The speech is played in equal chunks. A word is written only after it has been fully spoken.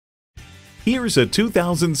Here's a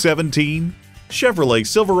 2017 Chevrolet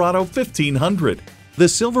Silverado 1500. The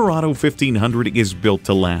Silverado 1500 is built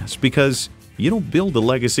to last because you don't build a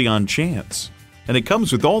legacy on chance. And it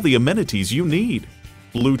comes with all the amenities you need.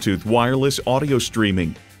 Bluetooth wireless audio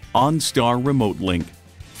streaming, OnStar remote link,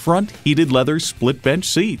 front heated leather split bench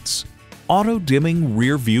seats, auto dimming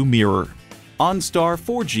rear view mirror, OnStar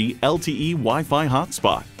 4G LTE Wi-Fi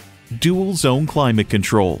hotspot, dual zone climate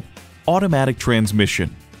control, automatic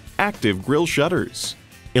transmission, active grille shutters,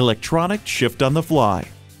 electronic shift on the fly,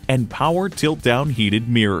 and power tilt-down heated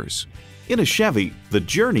mirrors. In a Chevy, the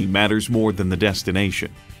journey matters more than the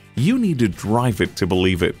destination. You need to drive it to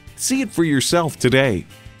believe it. See it for yourself today.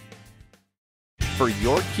 For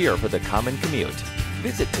your cure for the common commute,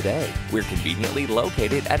 visit today. We're conveniently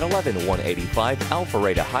located at 11185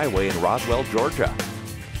 Alpharetta Highway in Roswell, Georgia.